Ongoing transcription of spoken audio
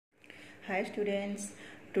Hi students,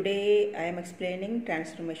 today I am explaining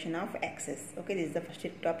transformation of axis. Okay, this is the first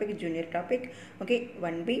topic, junior topic. Okay,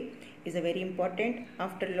 1B is a very important.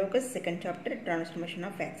 After locus, second chapter, transformation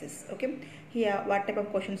of axis. Okay, here what type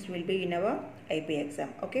of questions will be in our IP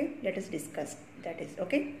exam. Okay, let us discuss that is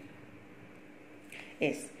okay.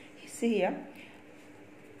 Yes, see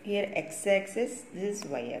here x-axis, this is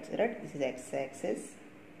y-axis, right? This is x-axis,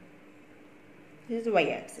 this is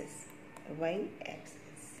y-axis, y-axis.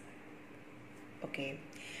 Okay,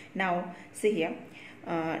 now see here,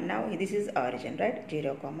 now this is origin, right?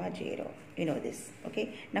 0, 0, you know this.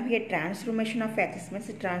 Okay, now here transformation of axis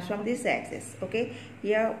means transform this axis. Okay,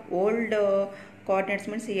 here old coordinates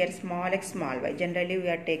means here small x, small y. Generally we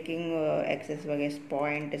are taking axis as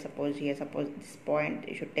point. Suppose this point,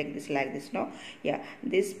 you should take this like this. No, yeah,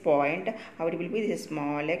 this point, how it will be? This is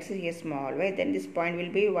small x, here small y. Then this point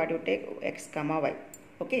will be what you take, x comma y.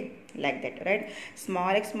 Okay, like that, right? Small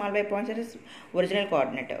x, small y points is original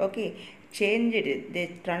coordinate. Okay, change it,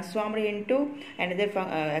 they transformed into another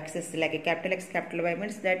axis like a capital X, capital Y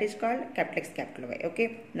means that is called capital X, capital Y.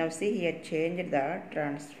 Okay, now see here, change the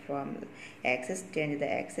transform axis, change the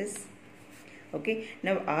axis. Okay,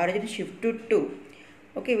 now origin shift to 2.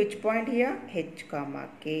 Okay, which point here? H comma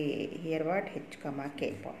K. Here what? H comma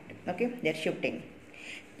K point. Okay, they are shifting.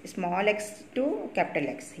 Small x to capital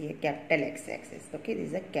X, here capital X axis. Okay, this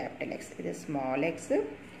is a capital X, this is small x, this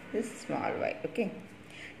is small y. Okay,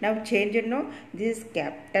 now change it. No, this is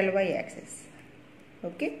capital Y axis.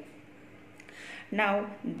 Okay, now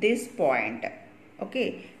this point.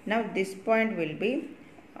 Okay, now this point will be,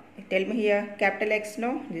 tell me here, capital X.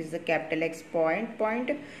 No, this is the capital X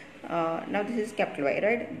point. Now this is capital Y,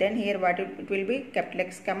 right? Then here what it will be? Capital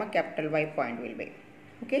X comma capital Y point will be.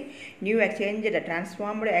 Okay, new exchange the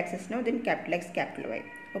transformed axis now, then capital X, capital Y.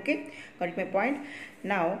 Okay, got my point.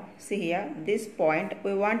 Now see here, this point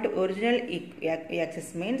we want original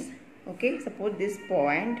axis means, okay, suppose this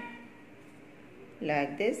point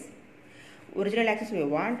like this, original axis we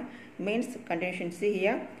want means continuation. See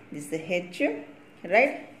here, this is H,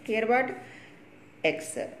 right? Here what?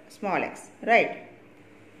 X, small x, right?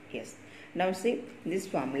 Yes. Now see, this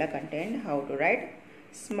formula contain how to write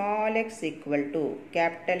small x equal to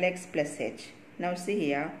capital X plus H. Now see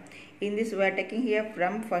here, in this we are taking here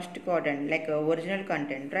from first quadrant like original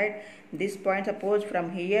content, right? This point, suppose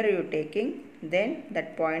from here you taking, then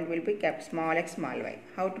that point will be small x, small y.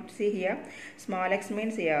 How to see here? Small x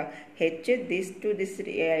means here H, this to this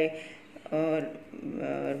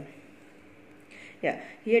yeah,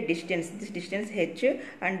 here distance, this distance H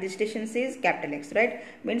and this distance is capital X, right?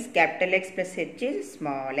 Means capital X plus H is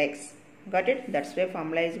small x. Got it? That's why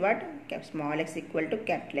formula is what? Small x equal to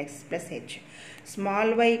capital X plus H.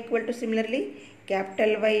 Small y equal to similarly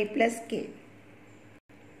capital Y plus K.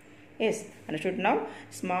 Yes, understood now?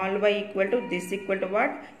 Small y equal to this equal to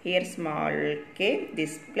what? Here small k,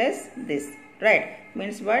 this plus this. Right?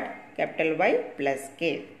 Means what? Capital Y plus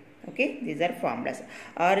K. Okay, these are formulas.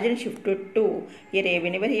 Origin shifted to, here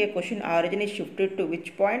whenever here question origin is shifted to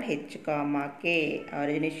which point? H comma K.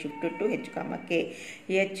 Origin is shifted to H comma K.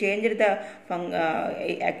 Here changed the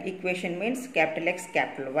equation means capital X,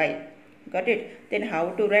 capital Y. Got it? Then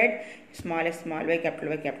how to write small x, small y, capital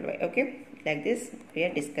Y, capital Y. Okay, like this we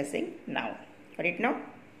are discussing now. Got it now?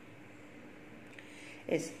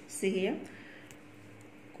 Yes, see here,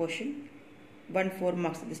 question 1-4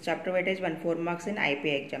 marks. This chapter weightage 1-4 marks in IP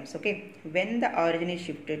exams. Okay, when the origin is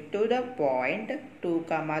shifted to the point 2,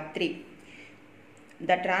 3,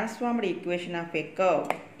 the transformed equation of a curve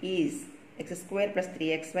is x square plus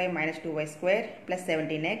 3xy minus 2y square plus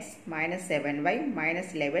 17x minus 7y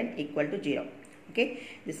minus 11 equal to 0. Okay,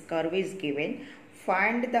 this curve is given.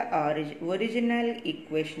 Find the original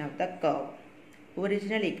equation of the curve.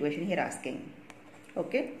 Original equation here asking.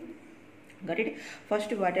 Okay, got it?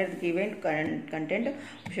 First, what is given content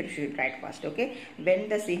should write first. Okay, when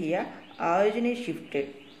the see here origin is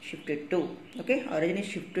shifted to, okay, origin is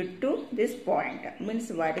shifted to this point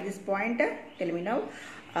means what is this point? Tell me now.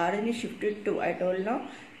 Origin is shifted to, I told now,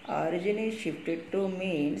 origin is shifted to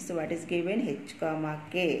means what is given? H comma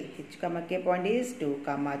K. H comma K point is 2,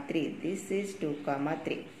 3. This is 2,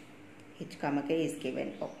 3. H comma K is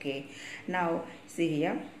given. Okay, now see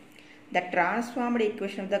here, the transformed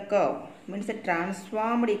equation of the curve means the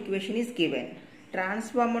transformed equation is given.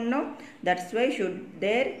 Transformed now, that's why should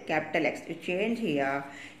there capital X. You change here,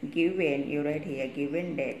 given, you write here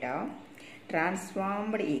given data,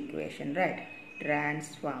 transformed equation, right?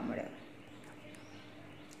 Transformed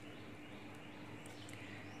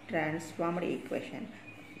equation.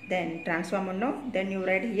 Then transformed now, then you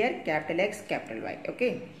write here capital X, capital Y.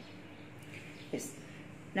 Okay. Yes.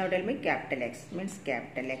 Now tell me capital X means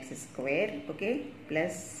capital X square, okay,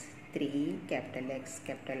 plus 3 capital X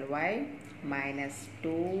capital Y minus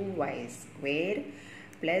 2y square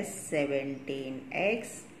plus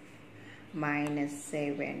 17x minus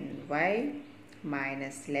 7y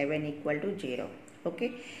minus 11 equal to 0.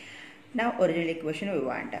 Okay. Now original equation we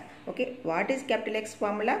want. Okay. What is capital X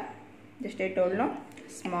formula? Just I told no.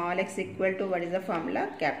 Small x equal to what is the formula?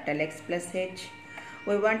 Capital X plus h.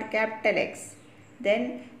 We want capital X.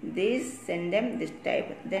 Then this send them this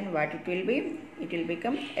type. Then what it will be? It will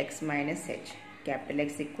become x minus h. Capital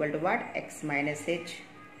X equal to what? X minus h.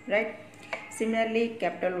 Right? Similarly,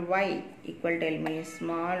 capital Y equal, tell me,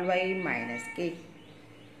 small y minus k.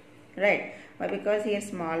 Right? Why? Because here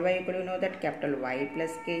small y equal, you know that capital Y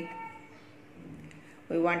plus k.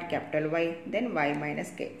 We want capital Y, then y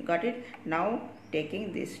minus k. Got it? Now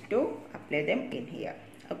taking these two, apply them in here.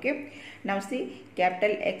 Okay. Now see,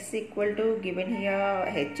 capital X equal to, given here,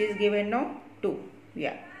 h is given, no, 2.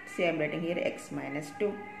 Yeah. See, I am writing here x minus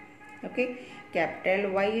 2. Okay.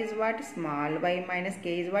 Capital Y is what? Small y minus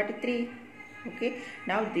k is what? 3. Okay.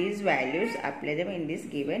 Now these values, apply them in this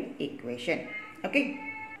given equation. Okay.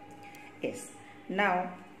 Yes.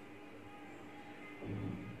 Now,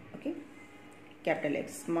 okay. Capital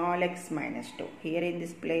X, small x minus 2. Here in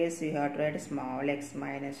this place, you have to write small x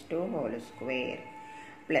minus 2 whole square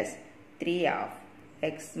plus 3 of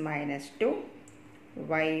x minus 2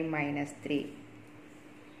 y minus 3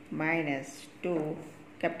 minus 2.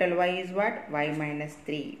 Capital Y is what? Y minus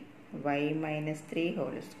 3. Y minus 3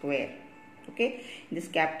 whole square. Okay. This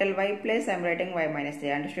capital Y place, I am writing y minus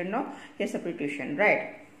 3. Understood? No? Here substitution.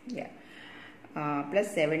 Right? Yeah.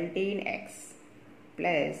 Plus 17x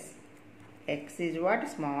plus x is what?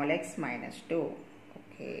 Small x minus 2.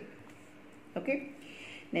 Okay. Okay.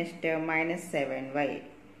 Next minus 7y.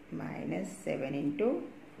 Minus 7 into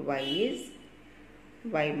y is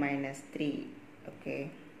y minus 3.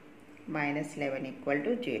 Okay. Minus 11 equal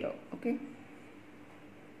to 0. Okay.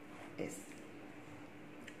 Yes.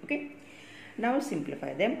 Okay. Now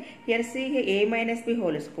simplify them. Here see a minus b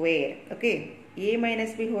whole square. Okay. A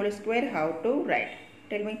minus b whole square, how to write?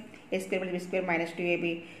 Tell me. A square plus b square minus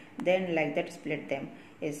 2ab. Then like that split them.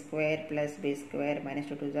 A square plus b square minus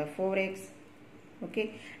 2 to the 4x.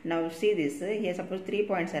 Okay. Now see this. Here suppose 3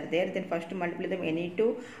 points are there. Then first multiply them any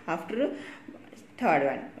two after third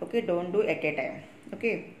one. Okay. Don't do at a time.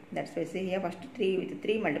 Okay. That's why see here first 3 with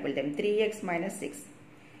 3 multiply them. 3x minus 6.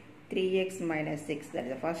 3x minus 6. That is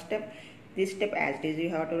the first step. This step as it is you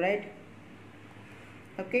have to write.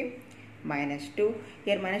 Okay. Minus 2.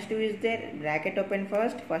 Here minus 2 is there. Bracket open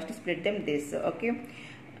first. First split them this. Okay.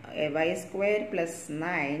 Y square plus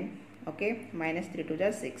 9. Okay. Minus 3 to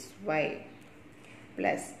the 6y.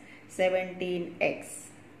 Plus 17x.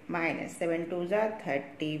 Minus 7 to the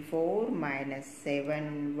 34. Minus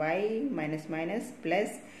 7y. Minus minus. Plus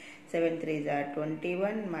 7 3 is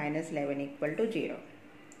 21. Minus 11 equal to 0.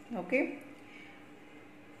 Okay.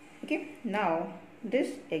 Okay. Now this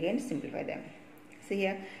again simplify them. See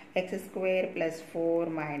here x square plus 4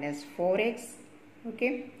 minus 4x.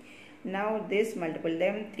 Okay. Now this multiple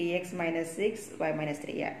them 3x minus 6 y minus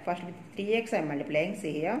 3. Yeah. First with 3x I am multiplying.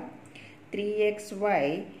 See here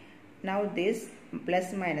 3xy. Now this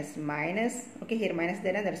plus minus minus. Okay. Here minus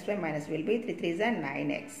there and that's why minus will be 3 3 is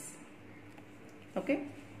 9x. Okay.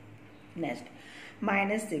 Next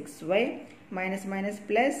minus 6y minus minus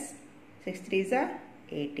plus 6 3 is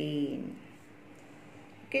 18.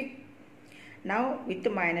 Okay. Now with the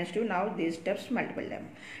minus 2, now these steps multiple them.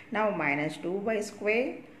 Now minus 2y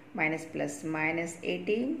square minus plus minus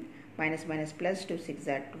 18 minus minus plus 2 6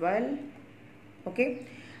 are 12. Okay.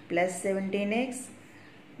 Plus 17x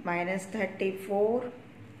minus 34.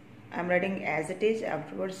 I am writing as it is.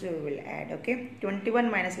 Afterwards we will add. Okay.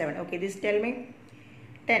 21 minus 11. Okay. This tell me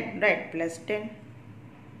 10. Right. Plus 10.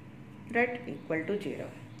 Right. Equal to 0.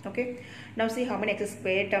 Okay. Now see how many x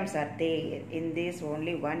square terms are there. In this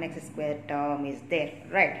only one x square term is there.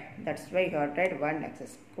 Right. That's why you have to write 1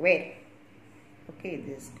 x square. Okay.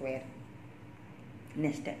 This square.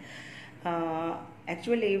 Next.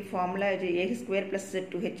 Actually formula is a square plus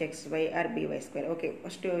 2hxy or by square. Okay.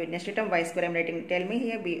 First next term y square I am writing. Tell me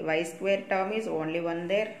here y square term is only one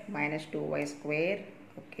there. Minus 2y square.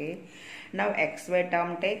 Okay. Now xy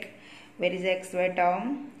term take. Where is xy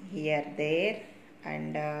term? Here, there.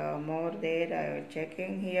 And more there,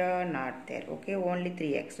 checking here, not there. Okay, only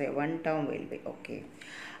 3xy, one term will be. Okay,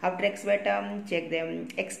 after xy term, check them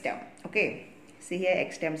x term. Okay, see here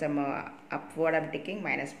x terms I'm upward I'm taking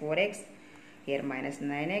minus 4x, here minus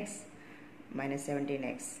 9x, minus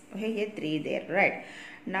 17x. Okay, here 3 there. Right,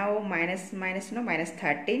 now minus minus no minus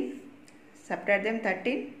 13, subtract them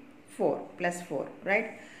 13, 4 plus 4, right?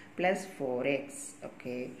 Plus 4x.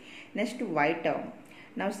 Okay. Next y term.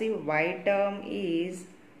 Now see, y term is,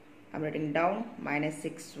 I'm writing down, minus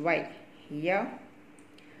 6y here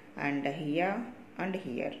and here and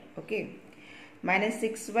here. Okay. Minus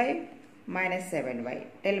 6y minus 7y.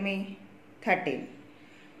 Tell me 13.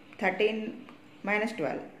 13 minus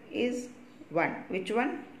 12 is 1. Which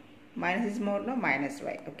one? Minus is more, no? Minus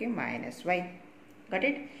y. Okay, minus y. Got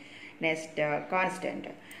it? Next, constant.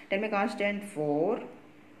 Tell me constant. 4.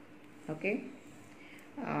 Okay.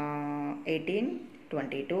 18,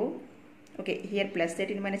 22. Okay, here plus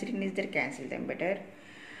 18 minus 18 is there. Cancel them better.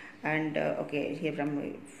 And okay, here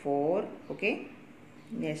from 4. Okay.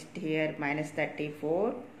 Next here minus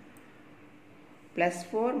 34 plus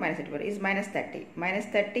 4 minus 34 is minus 30. Minus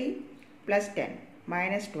 30 plus 10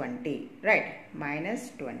 minus 20, right?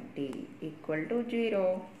 Minus 20 equal to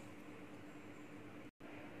 0.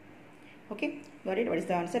 Okay, got it? What is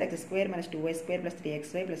the answer? X square minus 2y square plus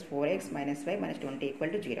 3xy plus 4x minus y minus 20 equal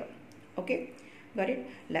to 0. Okay, got it?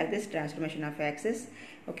 Like this transformation of axis.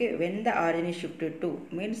 Okay, when the origin is shifted to,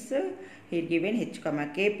 means here given h comma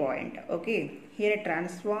k point. Okay, here a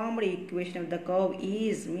transformed equation of the curve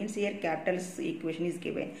is, means here capital equation is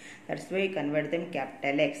given. That's why you convert them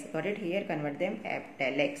capital X. Got it? Here convert them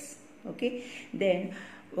capital X. Okay, then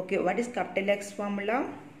okay, what is capital X formula?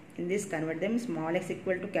 In this, convert them small x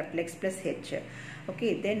equal to capital X plus h.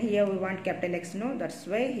 Okay, then here we want capital X, no? That's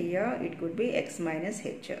why here it could be x minus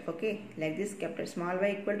h. Okay, like this, capital small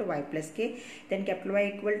y equal to y plus k, then capital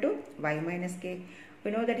Y equal to y minus k.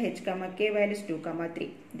 We know that h comma k values 2 comma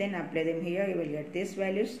 3. Then apply them here, you will get these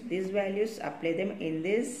values, apply them in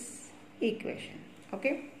this equation.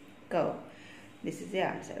 Okay, curve. This is the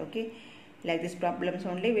answer. Okay, like this problems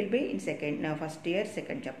only will be in first year,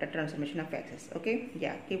 second chapter, transformation of axis. Okay,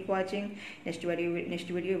 yeah, keep watching. Next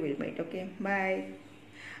video will meet. Okay, bye.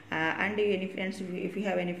 And any friends, if you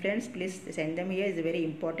have any friends, please send them here. It's a very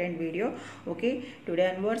important video. Okay,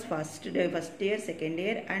 today onwards, first year, second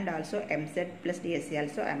year, and also MSET plus DSC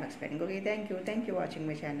also I am explaining. Okay, thank you watching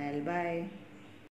my channel. Bye.